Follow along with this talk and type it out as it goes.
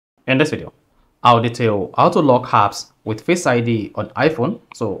In this video, I'll detail how to lock apps with Face ID on iPhone.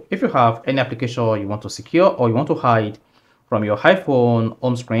 So if you have any application you want to secure or you want to hide from your iPhone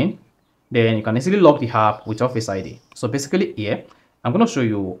home screen, then you can easily lock the app with your Face ID. So basically here, I'm going to show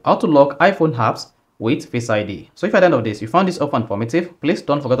you how to lock iPhone apps with Face ID. So if at the end of this, you found this helpful and informative, please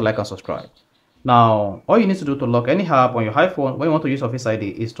don't forget to like and subscribe. Now, all you need to do to lock any app on your iPhone when you want to use your Face ID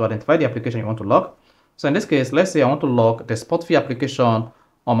is to identify the application you want to lock. So in this case, let's say I want to lock the Spotify application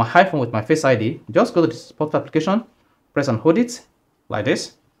on my iPhone with my Face ID. Just go to the Spotify application, press and hold it like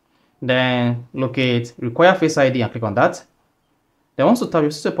this. Then locate require Face ID and click on that. Then once you tap,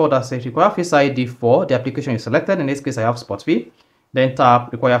 you see a port that says require Face ID for the application you selected. In this case, I have Spotify. Then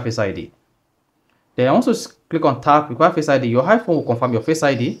tap require Face ID. Then once you click on tap require Face ID, your iPhone will confirm your Face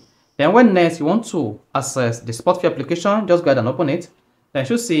ID. Then when next you want to access the Spotify application, just go ahead and open it. Then you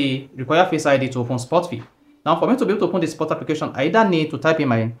should see require Face ID to open Spotify. Now for me to be able to open the Spotify application, I either need to type in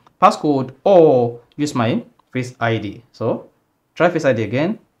my passcode or use my Face ID. So try Face ID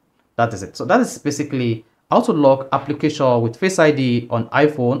again. That is it. So that is basically how to lock application with Face ID on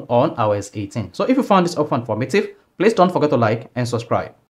iPhone on iOS 18. So if you found this often informative, please don't forget to like and subscribe.